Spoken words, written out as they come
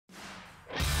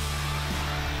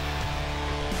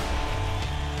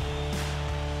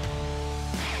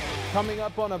Coming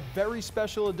up on a very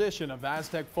special edition of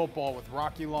Aztec Football with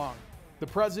Rocky Long, the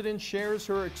president shares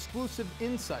her exclusive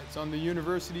insights on the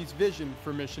university's vision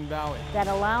for Mission Valley. That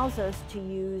allows us to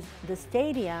use the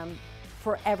stadium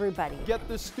for everybody. Get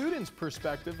the students'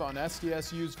 perspective on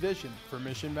Sdsu's vision for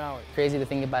Mission Valley. Crazy to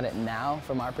think about it now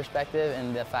from our perspective,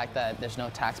 and the fact that there's no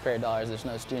taxpayer dollars, there's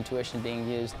no student tuition being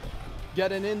used.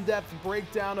 Get an in-depth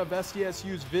breakdown of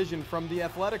Sdsu's vision from the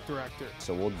athletic director.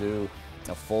 So we'll do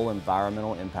a full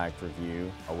environmental impact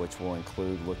review, which will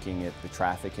include looking at the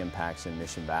traffic impacts in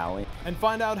Mission Valley. And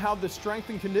find out how the strength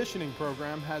and conditioning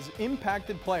program has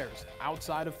impacted players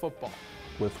outside of football.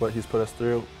 With what he's put us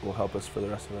through, will help us for the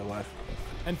rest of our life.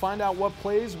 And find out what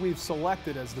plays we've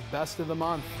selected as the best of the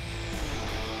month.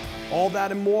 All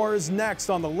that and more is next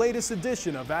on the latest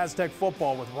edition of Aztec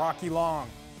Football with Rocky Long.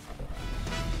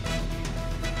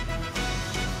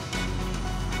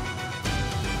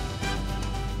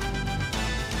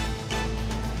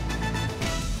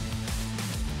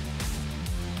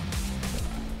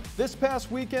 This past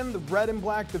weekend, the Red and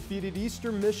Black defeated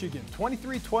Eastern Michigan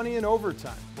 23-20 in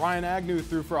overtime. Ryan Agnew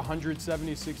threw for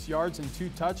 176 yards and 2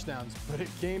 touchdowns, but it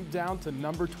came down to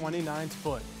number 29's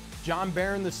foot. John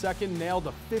Barron II nailed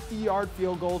a 50-yard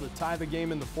field goal to tie the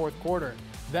game in the fourth quarter.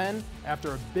 Then,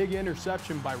 after a big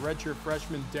interception by redshirt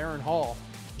freshman Darren Hall,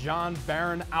 John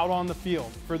Barron out on the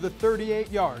field for the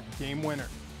 38-yard game winner.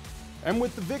 And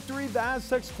with the victory, the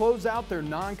Aztecs close out their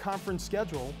non-conference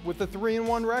schedule with a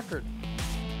 3-1 record.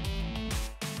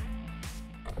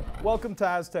 Welcome to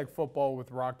Aztec Football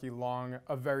with Rocky Long,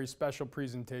 a very special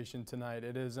presentation tonight.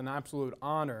 It is an absolute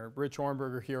honor. Rich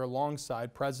Ornberger here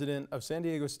alongside President of San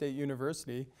Diego State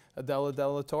University, Adela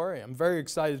Della Torre. I'm very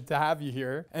excited to have you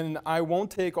here, and I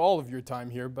won't take all of your time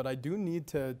here, but I do need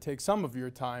to take some of your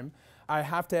time. I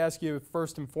have to ask you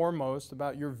first and foremost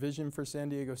about your vision for San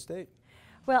Diego State.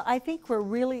 Well, I think we're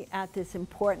really at this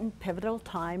important, pivotal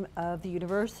time of the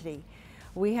university.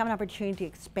 We have an opportunity to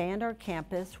expand our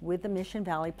campus with the Mission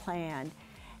Valley plan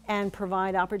and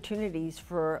provide opportunities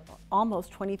for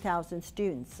almost 20,000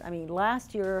 students. I mean,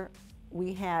 last year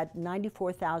we had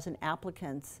 94,000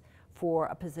 applicants for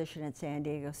a position at San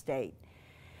Diego State.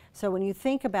 So when you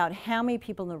think about how many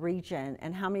people in the region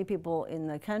and how many people in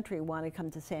the country want to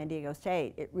come to San Diego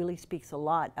State, it really speaks a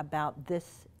lot about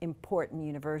this important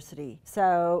university.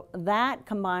 So that,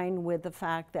 combined with the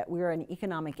fact that we're an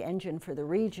economic engine for the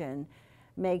region,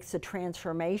 makes a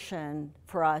transformation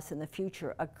for us in the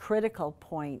future a critical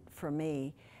point for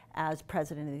me as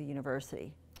president of the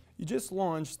university. You just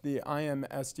launched the I Am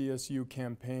Sdsu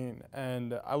campaign,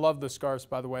 and I love the scarves,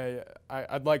 by the way.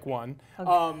 I'd like one.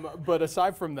 Okay. But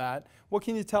aside from that, what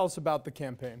can you tell us about the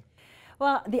campaign?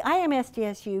 Well, the I Am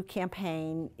Sdsu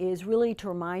campaign is really to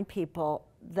remind people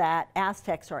that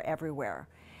Aztecs are everywhere,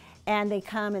 and they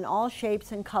come in all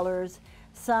shapes and colors.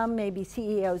 Some may be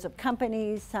CEOs of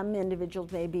companies, some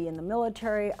individuals may be in the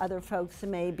military, other folks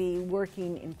may be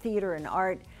working in theater and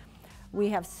art. We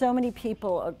have so many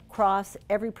people across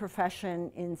every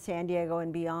profession in San Diego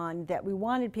and beyond that we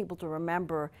wanted people to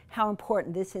remember how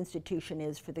important this institution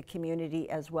is for the community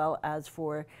as well as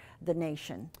for the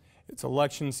nation. It's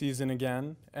election season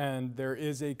again, and there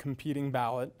is a competing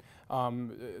ballot.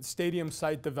 Stadium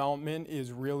site development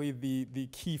is really the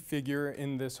key figure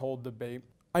in this whole debate.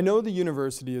 I know the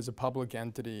university is a public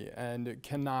entity and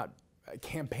cannot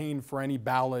campaign for any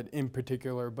ballot in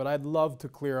particular, but I'd love to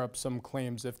clear up some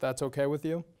claims if that's okay with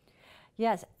you.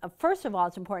 Yes. First of all,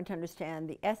 it's important to understand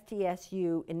the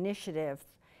Sdsu initiative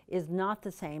is not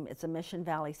the same as a Mission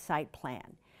Valley site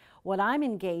plan. What I'm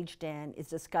engaged in is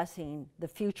discussing the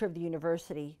future of the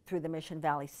university through the Mission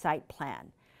Valley site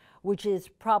plan, which is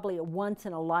probably a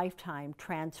once-in-a-lifetime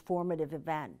transformative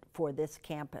event for this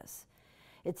campus.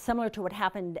 It's similar to what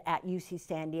happened at UC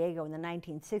San Diego in the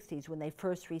 1960s when they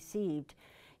first received,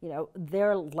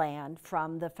 their land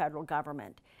from the federal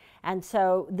government. And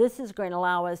so this is going to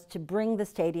allow us to bring the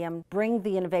stadium, bring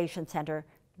the innovation center,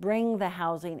 bring the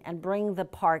housing, and bring the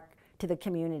park to the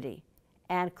community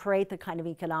and create the kind of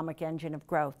economic engine of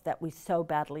growth that we so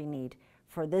badly need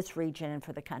for this region and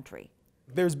for the country.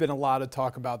 There's been a lot of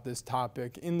talk about this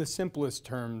topic. In the simplest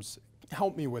terms,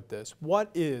 help me with this.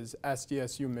 What is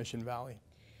Sdsu Mission Valley?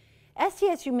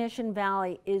 Sdsu Mission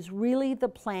Valley is really the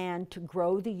plan to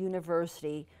grow the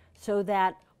university so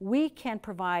that we can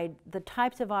provide the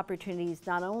types of opportunities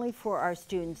not only for our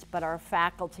students but our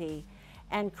faculty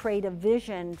and create a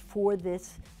vision for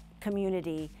this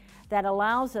community that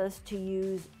allows us to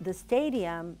use the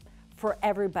stadium for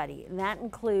everybody. And that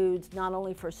includes not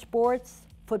only for sports,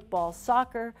 football,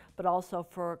 soccer, but also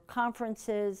for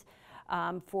conferences,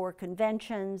 for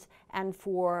conventions, and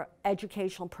for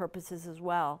educational purposes as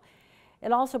well.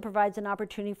 It also provides an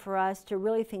opportunity for us to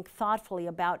really think thoughtfully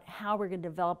about how we're going to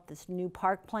develop this new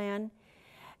park plan.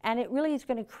 And it really is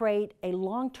going to create a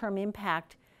long-term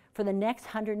impact for the next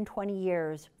 120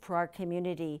 years for our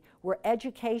community, where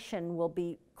education will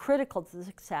be critical to the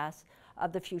success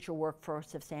of the future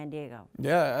workforce of San Diego.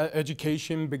 Yeah,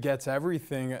 education begets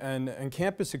everything, and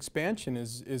campus expansion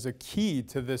is a key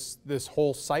to this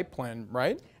whole site plan,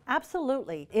 right?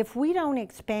 Absolutely. If we don't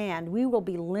expand, we will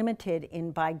be limited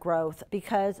by growth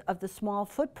because of the small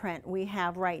footprint we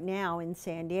have right now in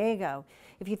San Diego.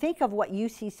 If you think of what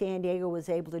UC San Diego was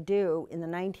able to do in the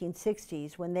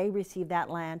 1960s when they received that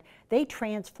land, they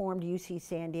transformed UC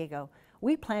San Diego.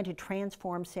 We plan to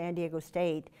transform San Diego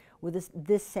State with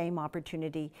this same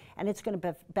opportunity, and it's going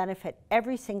to benefit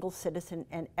every single citizen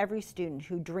and every student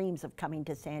who dreams of coming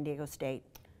to San Diego State.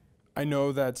 I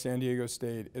know that San Diego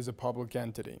State is a public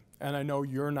entity, and I know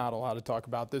you're not allowed to talk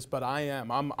about this, but I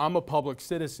am. I'm a public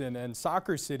citizen, and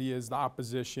Soccer City is the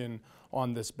opposition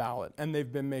on this ballot, and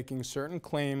they've been making certain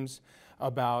claims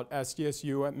about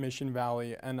SDSU at Mission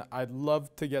Valley, and I'd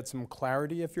love to get some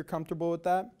clarity if you're comfortable with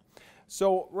that.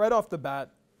 So right off the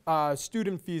bat,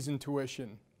 student fees and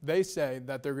tuition, they say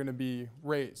that they're going to be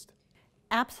raised.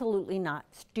 Absolutely not.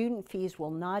 Student fees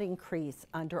will not increase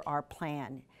under our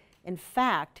plan. In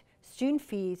fact, student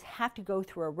fees have to go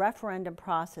through a referendum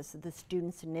process that the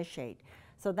students initiate.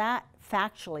 So that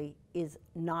factually is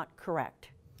not correct.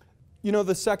 You know,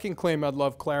 the second claim I'd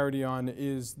love clarity on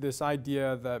is this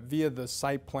idea that via the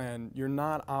site plan, you're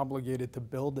not obligated to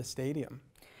build a stadium.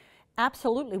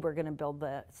 Absolutely, we're going to build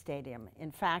the stadium.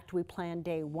 In fact, we plan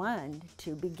day one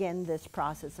to begin this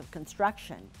process of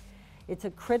construction. It's a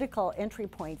critical entry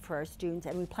point for our students,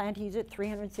 and we plan to use it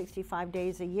 365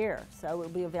 days a year. So it will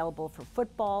be available for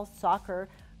football, soccer,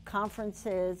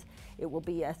 conferences. It will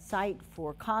be a site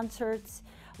for concerts.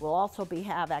 We'll also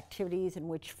have activities in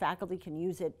which faculty can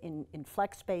use it in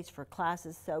flex space for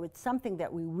classes. So it's something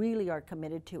that we really are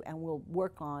committed to and will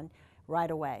work on right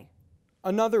away.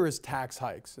 Another is tax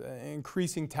hikes,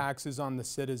 increasing taxes on the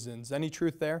citizens. Any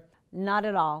truth there? Not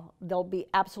at all. There'll be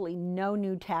absolutely no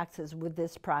new taxes with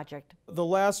this project. The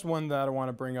last one that I want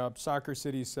to bring up, Soccer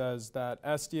City says that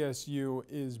SDSU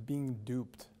is being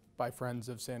duped by Friends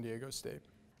of San Diego State.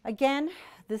 Again,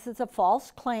 this is a false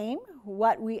claim.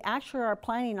 What we actually are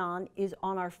planning on is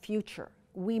on our future.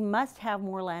 We must have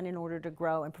more land in order to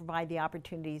grow and provide the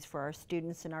opportunities for our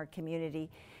students in our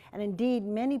community. And indeed,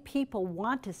 many people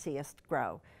want to see us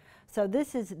grow. So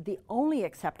this is the only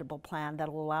acceptable plan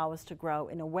that will allow us to grow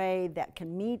in a way that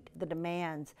can meet the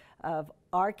demands of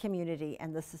our community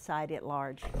and the society at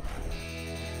large.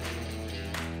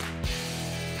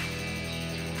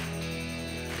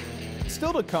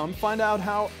 Still to come, find out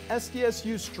how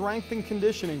SDSU's strength and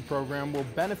conditioning program will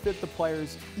benefit the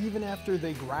players even after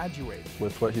they graduate.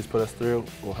 With what he's put us through,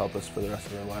 will help us for the rest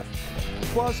of our life.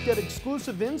 Plus, get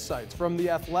exclusive insights from the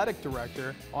athletic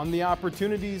director on the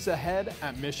opportunities ahead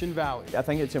at Mission Valley. I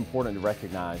think it's important to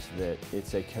recognize that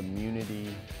it's a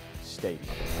community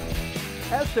statement.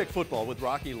 Aztec football with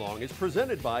Rocky Long is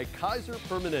presented by Kaiser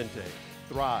Permanente.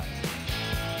 Thrive.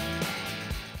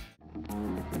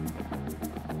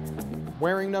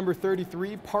 Wearing number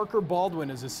 33, Parker Baldwin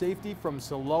is a safety from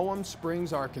Siloam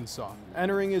Springs, Arkansas.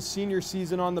 Entering his senior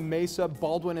season on the Mesa,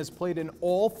 Baldwin has played in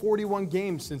all 41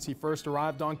 games since he first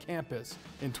arrived on campus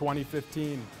in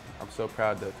 2015. I'm so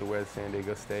proud to wear San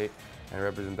Diego State and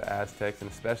represent the Aztecs, and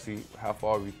especially how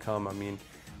far we've come. I mean,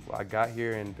 well, I got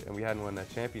here and we hadn't won a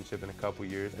championship in a couple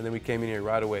years, and then we came in here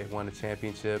right away, won a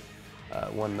championship,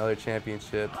 won another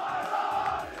championship.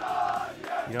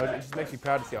 You know, it just makes me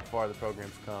proud to see how far the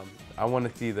program's come. I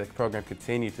want to see the program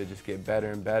continue to just get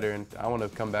better and better, and I want to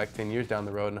come back 10 years down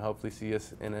the road and hopefully see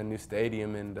us in a new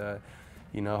stadium and,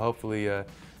 you know, hopefully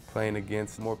playing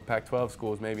against more Pac-12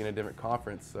 schools, maybe in a different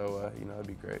conference. So, you know, that'd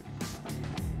be great.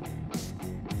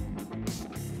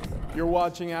 You're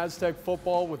watching Aztec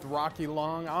football with Rocky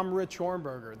Long. I'm Rich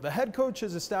Hornberger. The head coach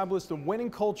has established a winning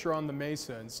culture on the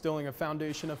Mesa, instilling a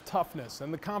foundation of toughness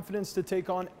and the confidence to take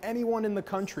on anyone in the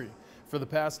country. For the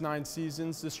past 9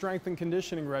 seasons, the strength and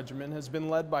conditioning regimen has been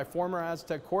led by former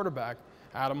Aztec quarterback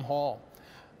Adam Hall.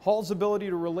 Hall's ability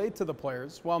to relate to the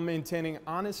players while maintaining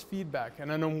honest feedback and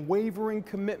an unwavering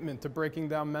commitment to breaking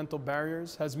down mental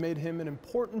barriers has made him an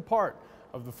important part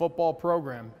of the football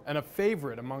program and a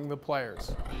favorite among the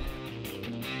players.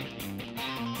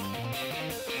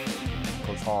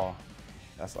 Coach Hall,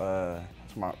 that's probably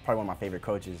one of my favorite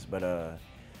coaches. But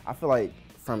I feel like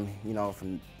from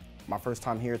my first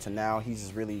time here to now,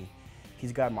 he's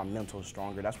got my mental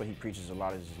stronger. That's what he preaches a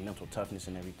lot, is just mental toughness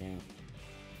and everything.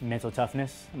 Mental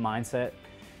toughness, mindset,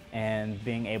 and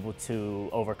being able to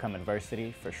overcome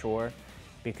adversity for sure.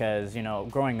 because, you know,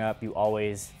 growing up, you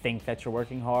always think that you're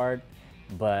working hard,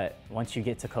 but once you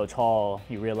get to Coach Hall,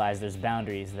 you realize there's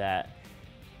boundaries that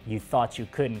you thought you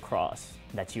couldn't cross,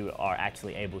 that you are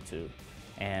actually able to.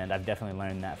 And I've definitely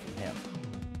learned that from him.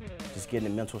 Just getting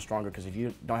the mental stronger, because if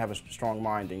you don't have a strong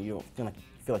mind, then you don't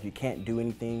feel like you can't do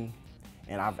anything.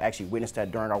 And I've actually witnessed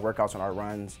that during our workouts and our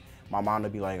runs. My mom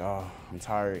would be like, oh, I'm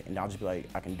tired, and I'll just be like,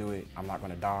 I can do it, I'm not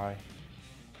gonna die.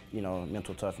 You know,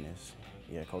 mental toughness.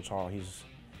 Yeah, Coach Hall, he's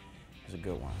a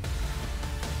good one.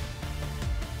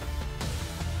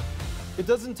 It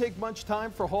doesn't take much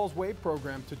time for Hall's weight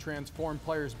program to transform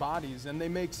players' bodies, and they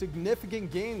make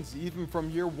significant gains even from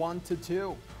year 1 to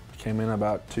 2. Came in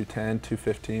about 210,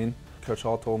 215. Coach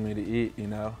Hall told me to eat, you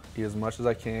know, eat as much as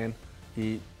I can,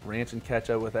 eat ranch and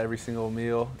ketchup with every single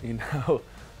meal, you know.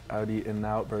 I would eat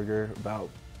In-N-Out burger about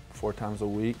 4 times a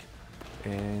week.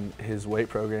 And his weight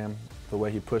program, the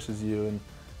way he pushes you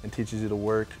and teaches you to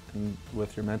work and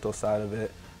with your mental side of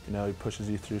it, you know, he pushes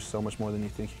you through so much more than you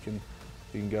think you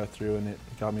can go through, and it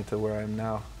got me to where I am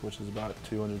now, which is about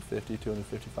 250,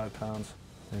 255 pounds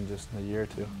in just a year or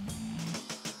 2.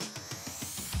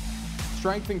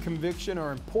 Strength and conviction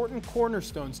are important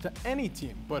cornerstones to any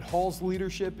team, but Hall's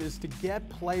leadership is to get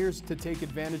players to take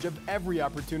advantage of every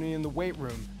opportunity in the weight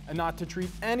room and not to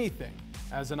treat anything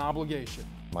as an obligation.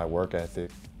 My work ethic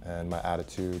and my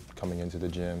attitude coming into the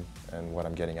gym and what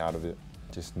I'm getting out of it,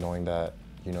 just knowing that,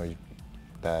 you know,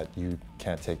 that you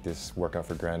can't take this workout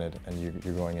for granted, and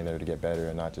you're going in there to get better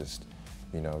and not just,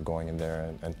 you know, going in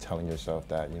there and telling yourself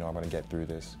that, you know, I'm going to get through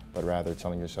this, but rather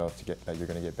telling yourself that you're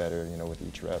going to get better, you know, with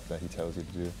each rep that he tells you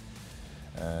to do.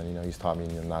 And, you know, he's taught me,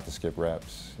 you know, not to skip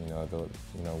reps, you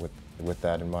know, with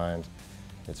that in mind,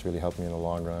 it's really helped me in the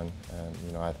long run, and,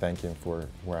 you know, I thank him for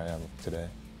where I am today.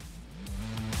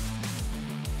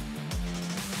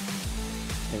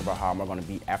 Think about how am I going to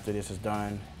be after this is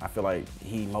done. I feel like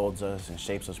he molds us and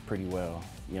shapes us pretty well.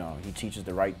 You know, he teaches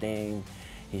the right thing.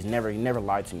 He never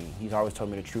lied to me. He's always told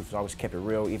me the truth. He's always kept it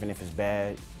real, even if it's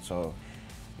bad. So,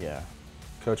 yeah.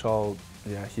 Coach Hall,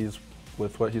 yeah,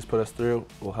 with what he's put us through,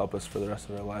 will help us for the rest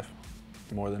of our life,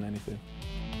 more than anything.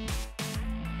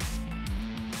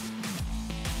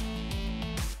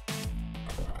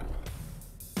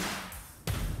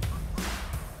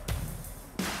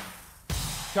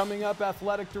 Coming up,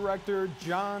 Athletic Director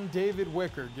John David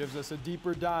Wicker gives us a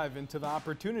deeper dive into the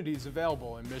opportunities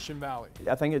available in Mission Valley.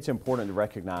 I think it's important to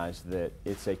recognize that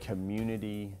it's a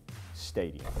community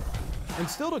stadium. And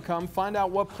still to come, find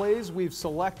out what plays we've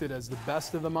selected as the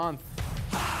best of the month.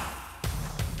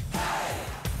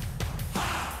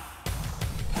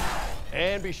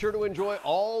 And be sure to enjoy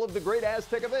all of the great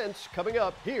Aztec events coming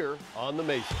up here on the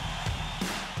Mesa.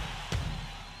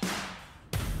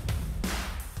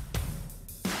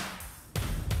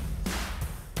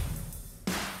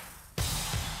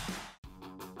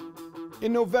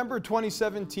 In November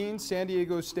 2017, San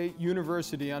Diego State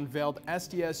University unveiled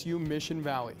Sdsu Mission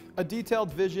Valley, a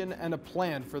detailed vision and a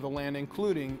plan for the land,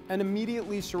 including and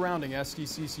immediately surrounding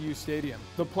SDCCU Stadium.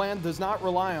 The plan does not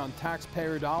rely on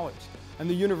taxpayer dollars, and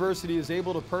the university is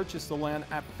able to purchase the land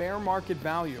at fair market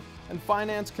value and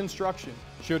finance construction,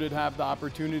 should it have the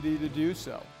opportunity to do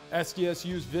so.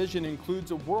 SDSU's vision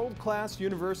includes a world-class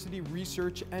university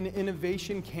research and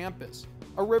innovation campus,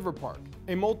 a river park,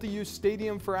 a multi-use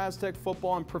stadium for Aztec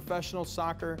football and professional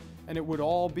soccer, and it would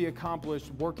all be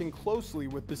accomplished working closely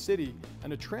with the city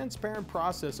and a transparent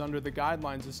process under the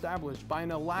guidelines established by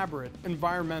an elaborate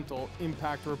environmental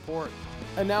impact report.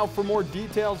 And now for more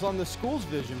details on the school's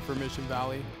vision for Mission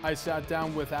Valley, I sat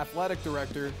down with Athletic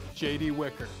Director J.D.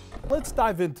 Wicker. Let's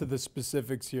dive into the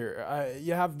specifics here.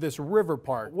 You have this river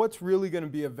park. What's really going to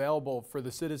be available for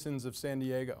the citizens of San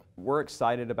Diego? We're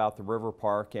excited about the river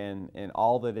park and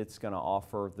all that it's going to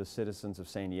offer the citizens of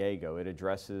San Diego. It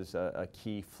addresses a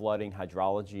key flooding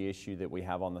hydrology issue that we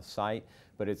have on the site,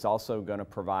 but it's also going to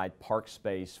provide park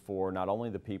space for not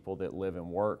only the people that live and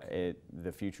work at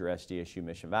the future SDSU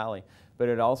Mission Valley, but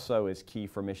it also is key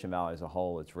for Mission Valley as a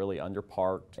whole. It's really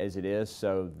underparked as it is,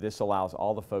 so this allows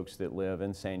all the folks that live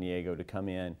in San Diego to come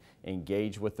in,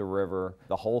 engage with the river.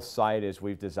 The whole site, as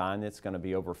we've designed, it's going to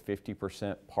be over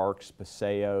 50% parks,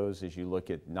 paseos, as you look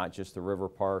at not just the river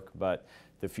park, but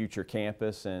the future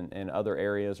campus and other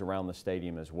areas around the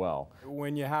stadium as well.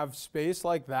 When you have space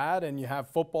like that and you have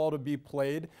football to be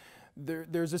played,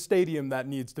 there's a stadium that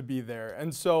needs to be there.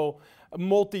 And so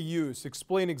multi-use,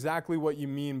 explain exactly what you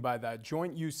mean by that,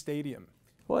 joint use stadium.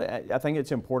 Well, I think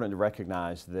it's important to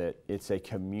recognize that it's a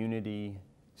community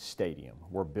stadium.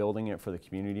 We're building it for the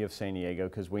community of San Diego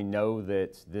because we know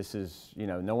that this is,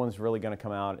 no one's really going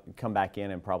to come back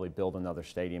in and probably build another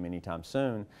stadium anytime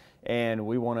soon. And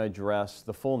we want to address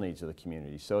the full needs of the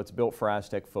community. So it's built for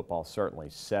Aztec football, certainly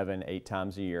 7-8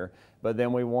 times a year. But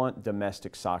then we want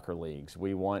domestic soccer leagues.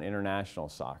 We want international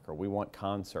soccer. We want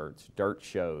concerts, dirt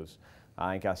shows.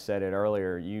 I think I said it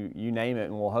earlier, you name it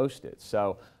and we'll host it.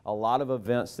 So a lot of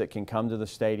events that can come to the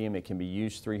stadium. It can be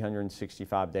used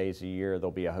 365 days a year. There'll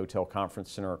be a hotel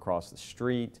conference center across the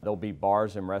street. There'll be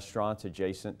bars and restaurants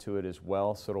adjacent to it as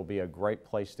well. So it'll be a great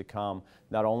place to come,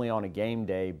 not only on a game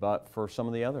day, but for some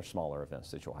of the other smaller events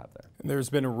that you'll have there. There's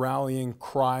been a rallying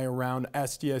cry around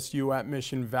Sdsu at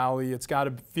Mission Valley. It's got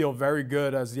to feel very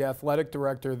good as the athletic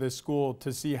director of this school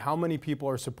to see how many people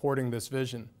are supporting this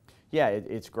vision. Yeah,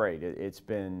 it's great. It's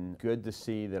been good to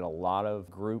see that a lot of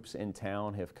groups in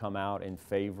town have come out in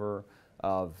favor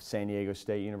of San Diego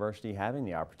State University having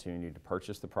the opportunity to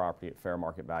purchase the property at fair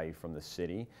market value from the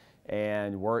city.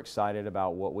 And we're excited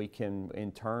about what we can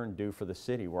in turn do for the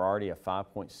city. We're already a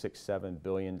 $5.67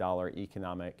 billion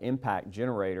economic impact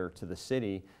generator to the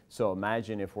city. So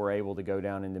imagine if we're able to go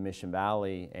down into Mission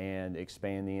Valley and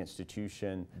expand the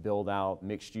institution, build out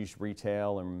mixed-use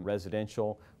retail and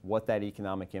residential, what that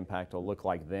economic impact will look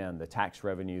like then, the tax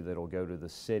revenue that will go to the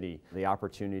city, the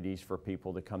opportunities for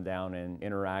people to come down and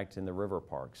interact in the river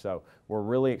park. So we're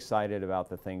really excited about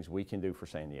the things we can do for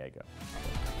San Diego.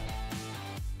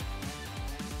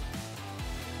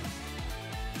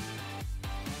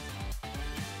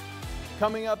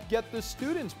 Coming up, get the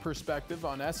students' perspective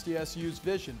on SDSU's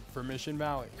vision for Mission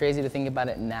Valley. Crazy to think about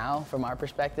it now from our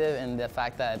perspective, and the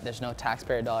fact that there's no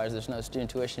taxpayer dollars, there's no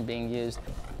student tuition being used.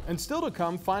 And still to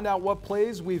come, find out what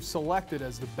plays we've selected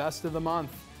as the best of the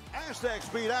month. Aztecs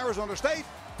beat Arizona State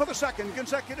for the second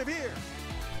consecutive year.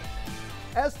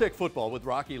 Aztec football with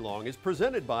Rocky Long is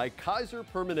presented by Kaiser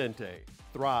Permanente.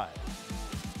 Thrive.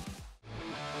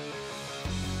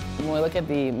 When we look at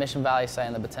the Mission Valley site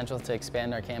and the potential to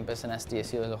expand our campus and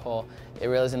SDSU as a whole, it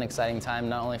really is an exciting time,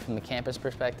 not only from the campus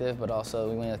perspective, but also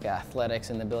when we look at athletics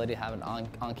and the ability to have an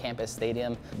on-campus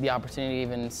stadium. The opportunity to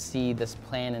even see this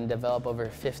plan and develop over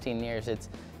 15 years,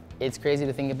 it's crazy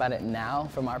to think about it now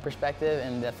from our perspective,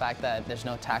 and the fact that there's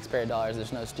no taxpayer dollars,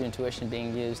 there's no student tuition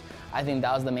being used. I think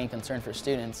that was the main concern for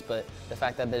students, but the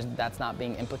fact that that's not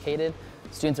being implicated,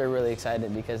 students are really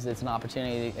excited because it's an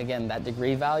opportunity. Again, that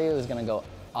degree value is going to go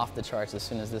off the charts as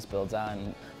soon as this builds out.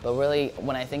 But really,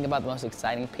 when I think about the most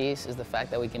exciting piece is the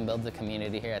fact that we can build the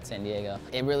community here at San Diego.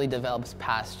 It really develops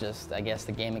past just, I guess,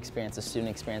 the game experience, the student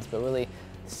experience, but really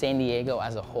San Diego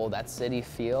as a whole, that city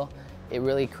feel, it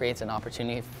really creates an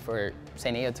opportunity for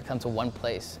San Diego to come to one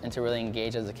place and to really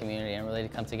engage as a community and really to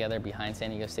come together behind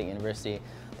San Diego State University.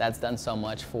 That's done so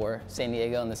much for San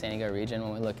Diego and the San Diego region.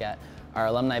 When we look at our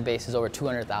alumni base is over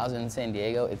 200,000 in San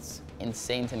Diego. It's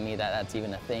insane to me that that's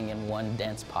even a thing in one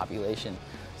dense population.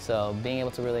 So being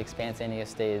able to really expand San Diego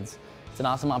State, it's an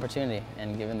awesome opportunity,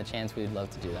 and given the chance, we'd love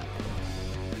to do that.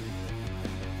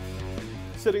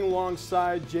 Sitting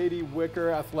alongside J.D.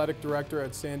 Wicker, Athletic Director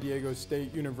at San Diego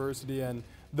State University, and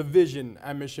the vision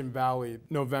at Mission Valley.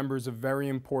 November is a very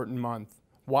important month.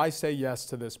 Why say yes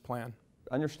to this plan?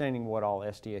 Understanding what all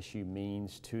SDSU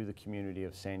means to the community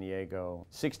of San Diego.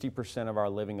 60% of our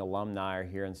living alumni are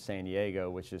here in San Diego,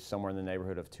 which is somewhere in the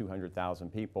neighborhood of 200,000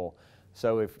 people.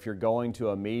 So if you're going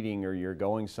to a meeting or you're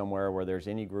going somewhere where there's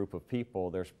any group of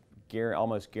people, there's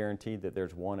almost guaranteed that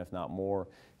there's one, if not more,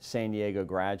 San Diego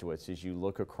graduates. As you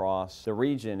look across the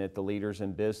region at the leaders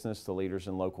in business, the leaders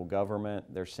in local government,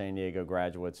 there's San Diego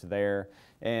graduates there.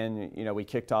 And we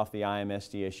kicked off the I Am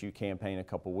SDSU campaign a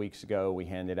couple weeks ago. We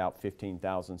handed out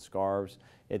 15,000 scarves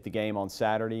at the game on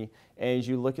Saturday. As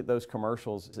you look at those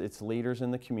commercials, it's leaders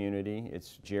in the community.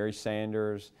 It's Jerry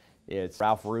Sanders, it's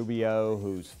Ralph Rubio,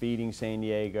 who's feeding San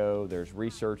Diego. There's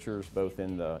researchers both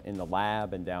in the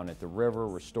lab and down at the river,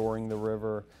 restoring the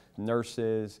river,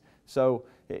 nurses. So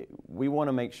we want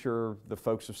to make sure the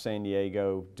folks of San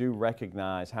Diego do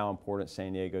recognize how important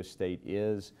San Diego State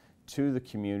is to the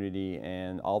community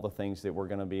and all the things that we're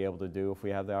going to be able to do if we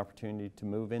have the opportunity to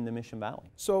move into Mission Valley.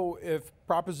 So if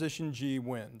Proposition G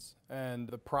wins and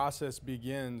the process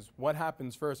begins, what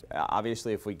happens first?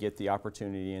 Obviously, if we get the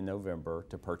opportunity in November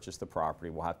to purchase the property,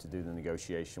 we'll have to do the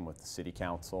negotiation with the City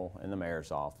Council and the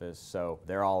Mayor's office. So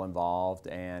they're all involved,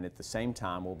 and at the same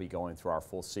time, we'll be going through our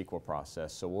full CEQA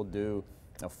process. So we'll do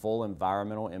a full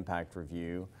environmental impact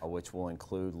review, which will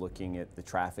include looking at the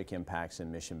traffic impacts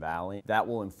in Mission Valley. That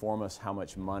will inform us how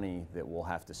much money that we'll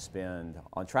have to spend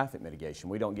on traffic mitigation.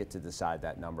 We don't get to decide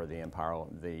that number, the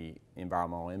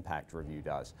environmental impact review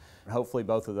does. Hopefully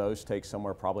both of those take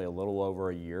somewhere probably a little over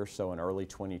a year, so in early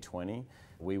 2020,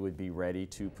 we would be ready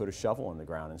to put a shovel in the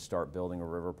ground and start building a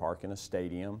river park and a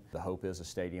stadium. The hope is a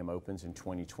stadium opens in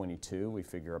 2022. We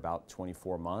figure about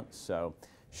 24 months, so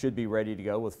should be ready to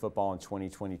go with football in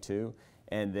 2022.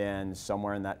 And then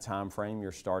somewhere in that time frame,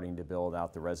 you're starting to build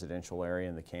out the residential area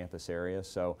and the campus area.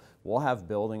 So we'll have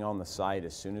building on the site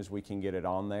as soon as we can get it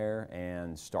on there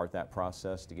and start that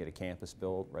process to get a campus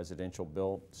built, residential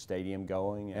built, stadium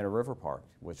going, and a river park,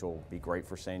 which will be great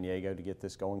for San Diego to get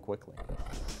this going quickly.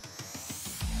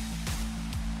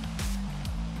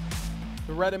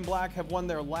 The Red and Black have won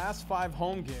their last 5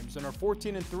 home games and are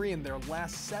 14-3 in their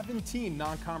last 17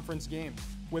 non-conference games.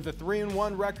 With a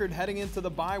 3-1 record heading into the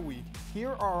bye week,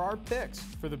 here are our picks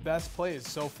for the best plays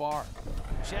so far.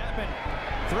 Chapman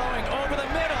throwing over the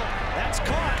middle. That's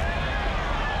caught.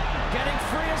 Getting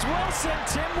free is Wilson.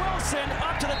 Tim Wilson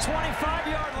up to the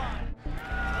 25-yard line.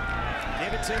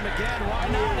 Give it to him again. Why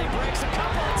not? He breaks a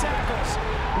couple of tackles.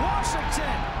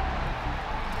 Washington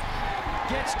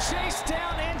gets chased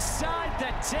down inside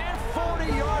the 10,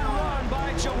 40-yard run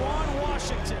by Jawan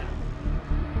Washington.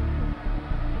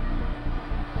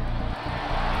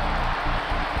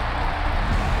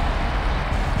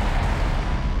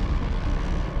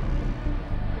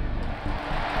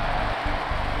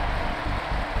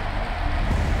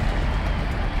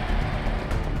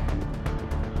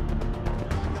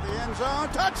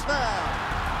 Touchdown!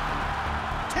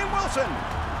 Tim Wilson!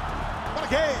 What a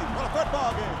game! What a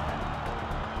football game!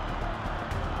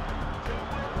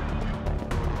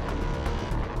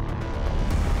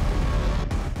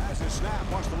 As his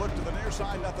snap wants to look to the near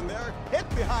side, nothing there. Hit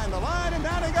behind the line, and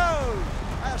down he goes.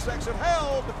 Aztecs have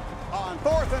held on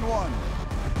 4th and 1.